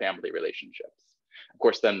viable family relationships. Of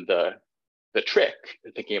course, then the trick,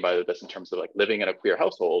 thinking about this in terms of like living in a queer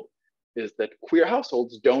household, is that queer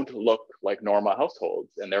households don't look like normal households,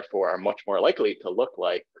 and therefore are much more likely to look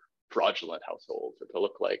like fraudulent households, or to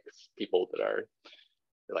look like people that are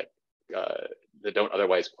like, that don't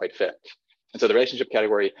otherwise quite fit. And so the relationship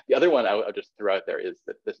category, the other one I'll just throw out there is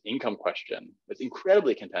that this income question was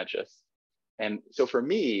incredibly contentious. And so for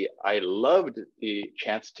me, I loved the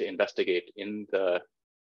chance to investigate in the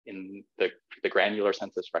granular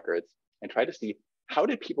census records and try to see, how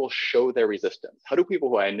did people show their resistance? How do people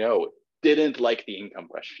who I know didn't like the income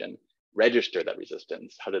question register that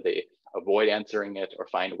resistance? How did they avoid answering it, or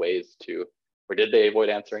find ways to, or did they avoid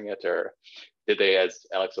answering it? Or did they, as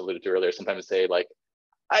Alex alluded to earlier, sometimes say like,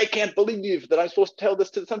 I can't believe that I'm supposed to tell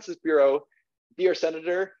this to the Census Bureau, dear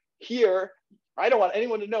Senator, here, I don't want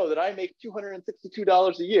anyone to know that I make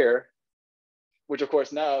 $262 a year, which of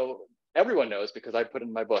course now everyone knows because I put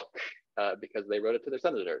in my book, because they wrote it to their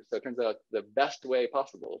senator. So it turns out the best way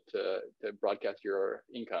possible to broadcast your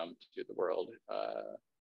income to the world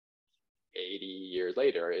 80 years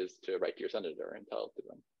later is to write to your senator and tell it to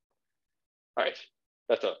them. All right,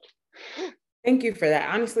 that's it. Thank you for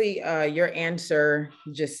that. Honestly, your answer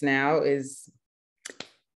just now is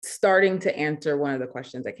starting to answer one of the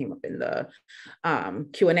questions that came up in the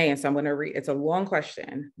Q&A. And so I'm going to read, it's a long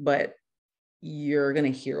question, but you're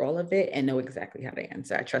going to hear all of it and know exactly how to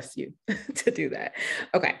answer. I trust you to do that.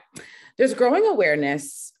 Okay. There's growing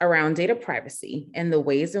awareness around data privacy and the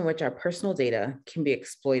ways in which our personal data can be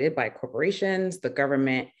exploited by corporations, the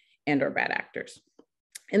government, and or bad actors.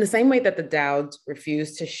 In the same way that the Dowds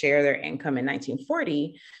refused to share their income in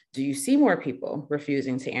 1940, do you see more people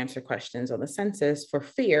refusing to answer questions on the census for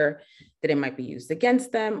fear that it might be used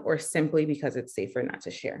against them, or simply because it's safer not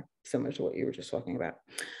to share, similar to what you were just talking about?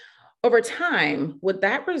 Over time, would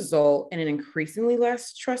that result in an increasingly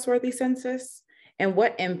less trustworthy census? And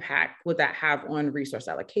what impact would that have on resource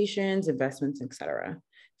allocations, investments, et cetera?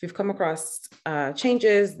 If you've come across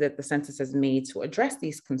changes that the census has made to address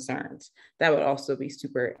these concerns, that would also be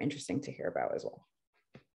super interesting to hear about as well.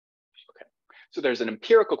 Okay, so there's an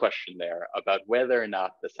empirical question there about whether or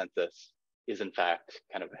not the census is in fact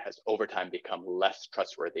kind of has over time become less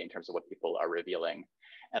trustworthy in terms of what people are revealing.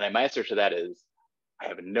 And my answer to that is, I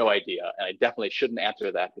have no idea, and I definitely shouldn't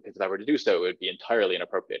answer that, because if I were to do so, it would be entirely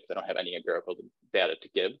inappropriate because I don't have any empirical data to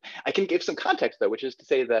give. I can give some context though, which is to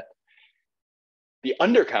say that the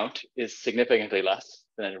undercount is significantly less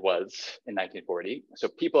than it was in 1940. So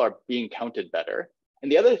people are being counted better.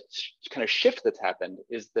 And the other kind of shift that's happened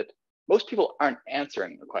is that most people aren't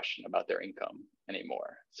answering the question about their income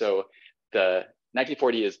anymore. So the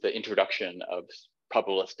 1940 is the introduction of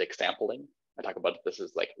probabilistic sampling. I talk about this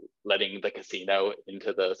as like letting the casino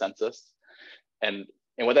into the census. And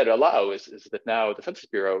what that allows is that now the Census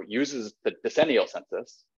Bureau uses the decennial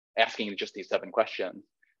census, asking just these 7 questions,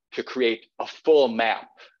 to create a full map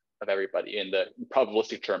of everybody. In the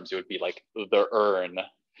probabilistic terms, it would be like the urn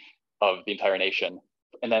of the entire nation.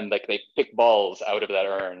 And then like they pick balls out of that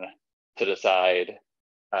urn to decide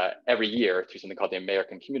every year through something called the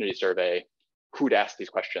American Community Survey, who to ask these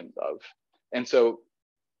questions of. And so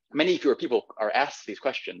many fewer people are asked these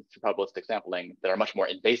questions through probabilistic sampling that are much more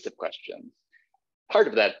invasive questions. part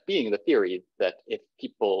of that being the theory that if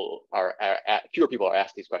fewer people are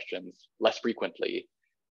asked these questions less frequently,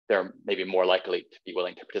 they're maybe more likely to be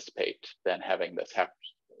willing to participate than having this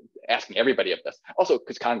asking everybody of this. Also,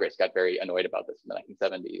 because Congress got very annoyed about this in the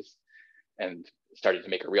 1970s and started to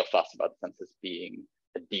make a real fuss about the census being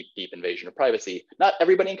a deep, deep invasion of privacy. Not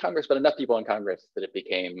everybody in Congress, but enough people in Congress that it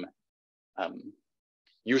became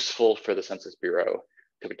useful for the Census Bureau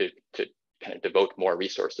to kind of devote more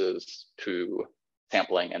resources to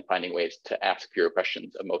sampling and finding ways to ask fewer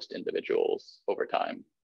questions of most individuals over time.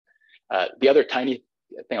 The other tiny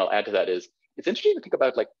thing I'll add to that is it's interesting to think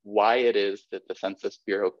about like why it is that the Census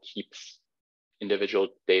Bureau keeps individual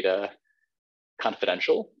data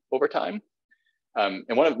confidential over time.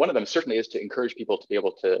 And one of them certainly is to encourage people to be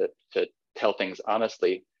able to tell things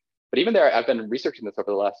honestly. But even there, I've been researching this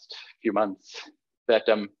over the last few months that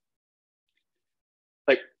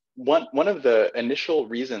like one of the initial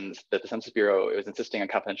reasons that the Census Bureau was insisting on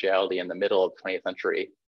confidentiality in the middle of the 20th century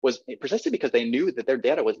was precisely because they knew that their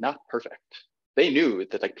data was not perfect. They knew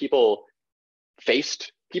that like people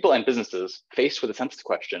and businesses faced with a census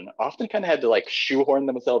question often kind of had to like shoehorn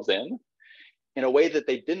themselves in a way that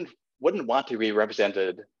they wouldn't want to be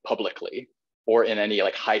represented publicly or in any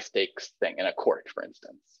like high stakes thing in a court, for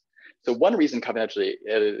instance. So one reason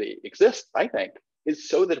confidentiality exists, I think, is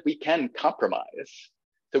so that we can compromise.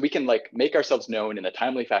 So we can like make ourselves known in a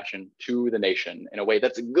timely fashion to the nation in a way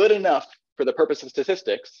that's good enough for the purpose of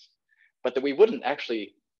statistics, but that we wouldn't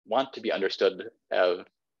actually want to be understood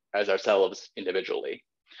as ourselves individually.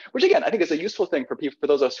 Which again, I think is a useful thing for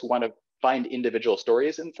those of us who want to find individual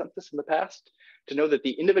stories in census in the past, to know that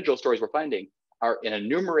the individual stories we're finding are an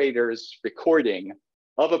enumerator's recording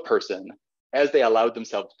of a person as they allowed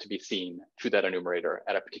themselves to be seen to that enumerator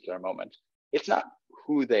at a particular moment. It's not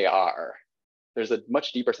who they are. There's a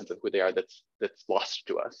much deeper sense of who they are that's lost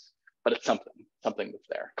to us, but it's something that's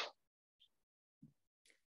there.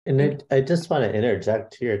 And I just want to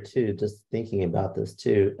interject here too, just thinking about this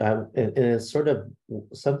too. And it's sort of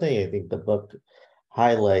something I think the book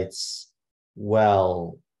highlights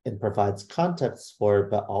well and provides context for,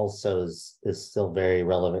 but also is still very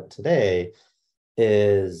relevant today,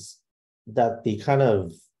 is that the kind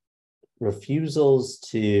of refusals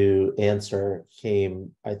to answer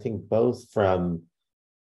came, I think, both from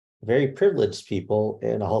very privileged people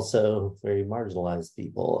and also very marginalized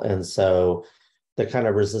people. And so the kind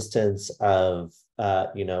of resistance of,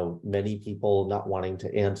 many people not wanting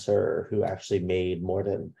to answer who actually made more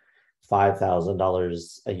than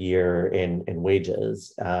 $5,000 a year in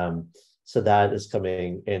wages. So that is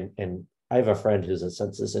coming in. And I have a friend who's a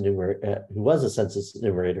census enumerator, who was a census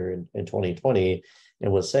enumerator in 2020,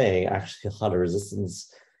 and was saying actually a lot of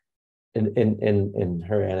resistance in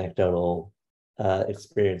her anecdotal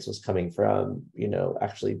experience was coming from,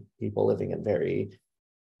 actually people living in very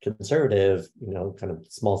conservative, kind of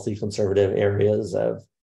small c conservative areas of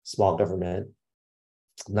small government,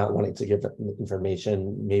 not wanting to give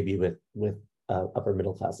information, maybe with upper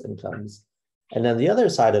middle class incomes. And then the other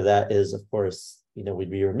side of that is, of course, we'd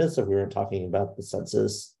be remiss if we weren't talking about the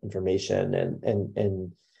census information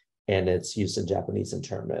and its use in Japanese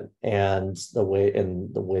internment and the way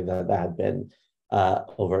that had been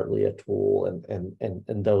overtly a tool,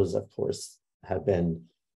 and those, of course, have been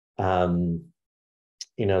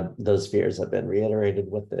those fears have been reiterated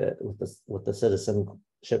with the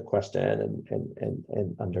citizenship question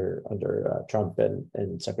and under Trump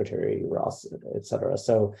and Secretary Ross, et cetera.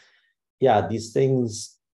 So yeah, these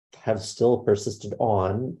things have still persisted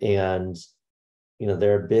on, and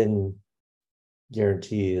there have been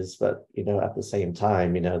guarantees, but at the same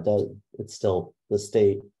time, it's still the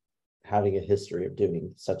state having a history of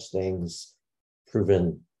doing such things,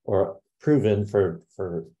 proven for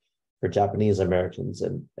Japanese Americans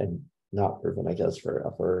and not proven, I guess, for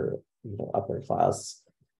upper class,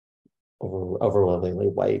 overwhelmingly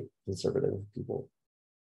white conservative people.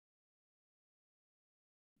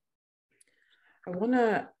 I want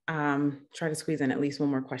to try to squeeze in at least one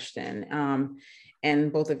more question,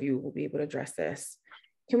 and both of you will be able to address this.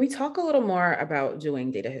 Can we talk a little more about doing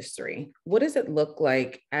data history? What does it look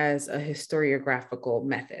like as a historiographical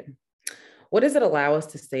method? What does it allow us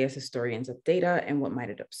to say as historians of data, and what might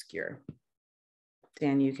it obscure?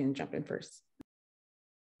 Dan, you can jump in first.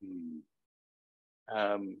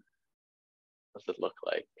 What's it look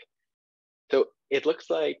like? So it looks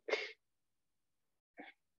like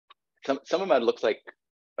some of it looks like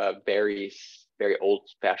very, very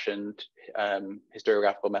old-fashioned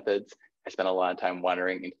historiographical methods. I spent a lot of time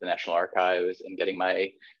wandering into the National Archives and getting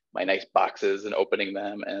my nice boxes and opening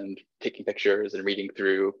them and taking pictures and reading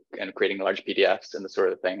through and creating large PDFs and the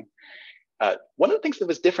sort of thing. one of the things that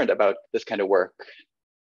was different about this kind of work,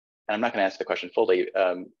 and I'm not going to answer the question fully,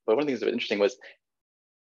 but one of the things that was interesting was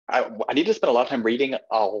I needed to spend a lot of time reading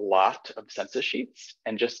a lot of census sheets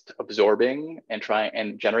and just absorbing and trying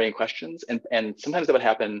and generating questions. And sometimes that would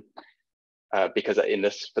happen because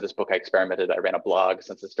for this book I experimented. I ran a blog,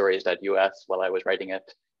 censusstories.us, while I was writing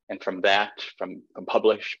it. And from that, from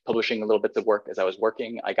publishing a little bits of work as I was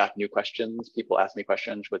working, I got new questions. People asked me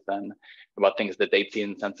questions with then about things that they'd seen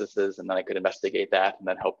in censuses, and then I could investigate that, and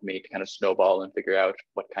that helped me to kind of snowball and figure out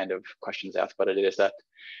what kind of questions to ask about a data set.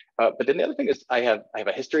 But then the other thing is I have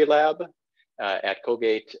a history lab at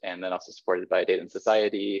Colgate, and then also supported by Data and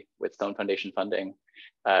Society with Stone Foundation funding,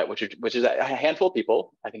 which is a handful of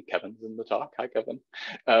people. I think Kevin's in the talk. Hi, Kevin.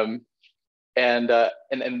 And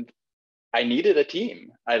I needed a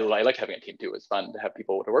team. I liked having a team too. It was fun to have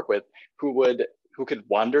people to work with who could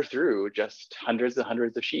wander through just hundreds and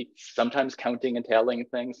hundreds of sheets, sometimes counting and tailing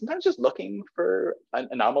things, sometimes just looking for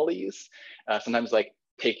anomalies, sometimes like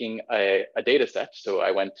taking a data set. So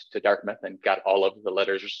I went to Dartmouth and got all of the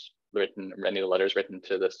letters written, many of the letters written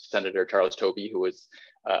to the Senator Charles Tobey, who was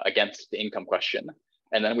against the income question.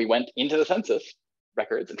 And then we went into the census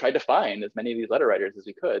records and tried to find as many of these letter writers as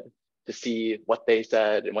we could to see what they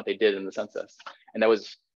said and what they did in the census. And that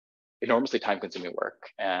was enormously time-consuming work.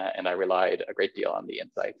 And I relied a great deal on the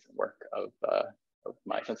insights and work of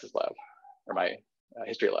my census lab, or my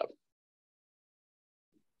history lab.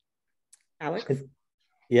 Alex?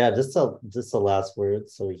 Yeah, just the last word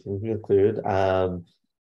so we can conclude.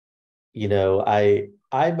 You know,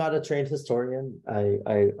 I'm not a trained historian.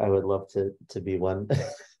 I would love to be one,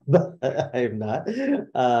 but I'm not.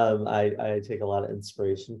 I take a lot of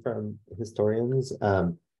inspiration from historians.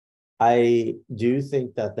 I do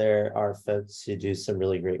think that there are folks who do some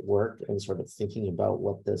really great work and sort of thinking about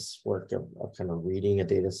what this work of kind of reading a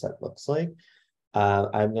data set looks like.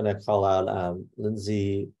 I'm going to call out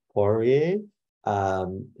Lindsay Poirier,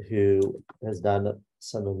 who has done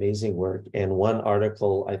some amazing work. And one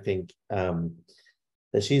article I think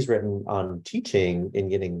that she's written on teaching and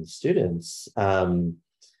getting students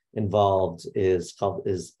involved is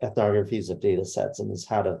ethnographies of data sets, and is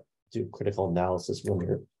how to do critical analysis when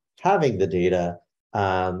you're having the data.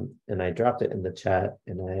 And I dropped it in the chat,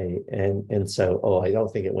 and so I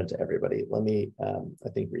don't think it went to everybody. Let me I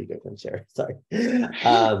think Rigo can share. Sorry.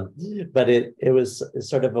 But it was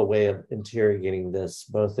sort of a way of interrogating this,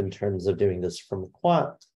 both in terms of doing this from a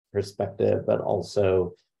quant perspective, but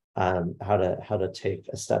also how to take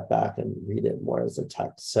a step back and read it more as a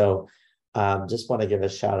text. So just want to give a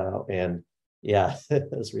shout out, and yeah,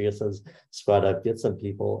 as Ria says, squad up, get some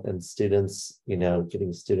people and students, you know,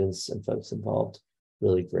 getting students and folks involved.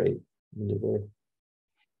 Really great maneuver.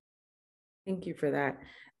 Thank you for that.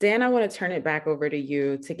 Dan, I want to turn it back over to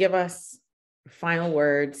you to give us final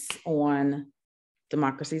words on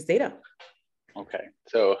democracy's data. Okay,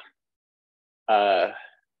 so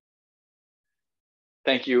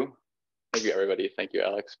thank you everybody. Thank you,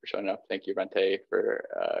 Alex, for showing up. Thank you, Ronteau, for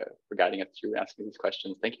guiding us through asking these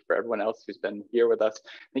questions. Thank you for everyone else who's been here with us.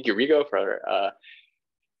 Thank you, Rigo, for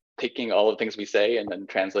taking all of the things we say and then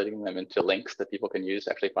translating them into links that people can use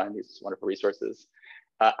to actually find these wonderful resources.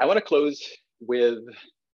 I want to close with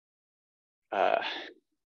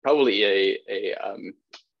probably a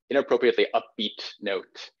inappropriately upbeat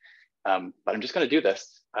note, but I'm just going to do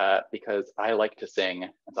this because I like to sing,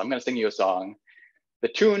 and so I'm going to sing you a song. The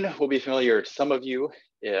tune will be familiar to some of you,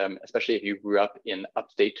 especially if you grew up in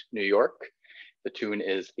upstate New York. The tune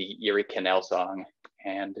is the Erie Canal Song,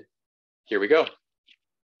 and here we go.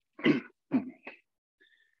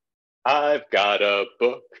 I've got a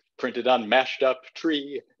book printed on mashed up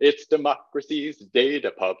tree. It's Democracy's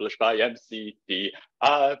Data, published by MCD.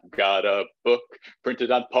 I've got a book printed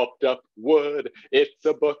on pulped up wood. It's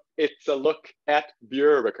a look at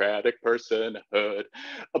bureaucratic personhood.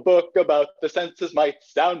 A book about the census might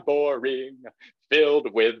sound boring,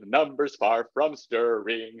 filled with numbers far from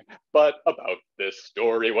stirring. But about this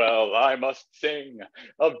story, well, I must sing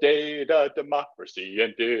of data, democracy,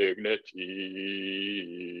 and dignity.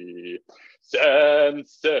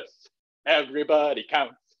 Census, everybody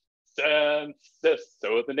counts. Census,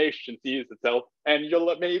 so the nation sees itself, and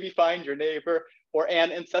you'll maybe find your neighbor or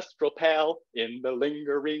an ancestral pal in the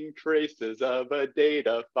lingering traces of a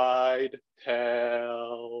datafied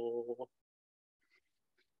tale.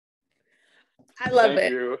 I love Thank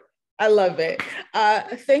it. You. I love it.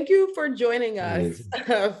 Thank you for joining us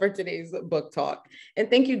for today's book talk. And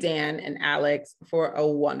thank you, Dan and Alex, for a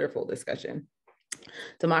wonderful discussion.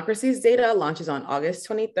 Democracy's Data launches on August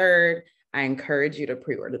 23rd. I encourage you to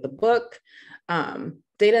pre-order the book.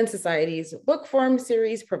 Data in Society's Book Forum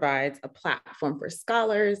series provides a platform for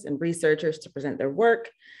scholars and researchers to present their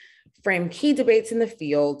work, frame key debates in the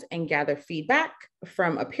field, and gather feedback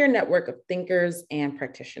from a peer network of thinkers and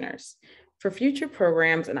practitioners. For future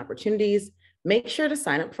programs and opportunities, make sure to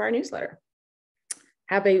sign up for our newsletter.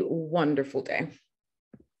 Have a wonderful day.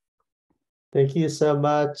 Thank you so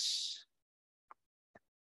much.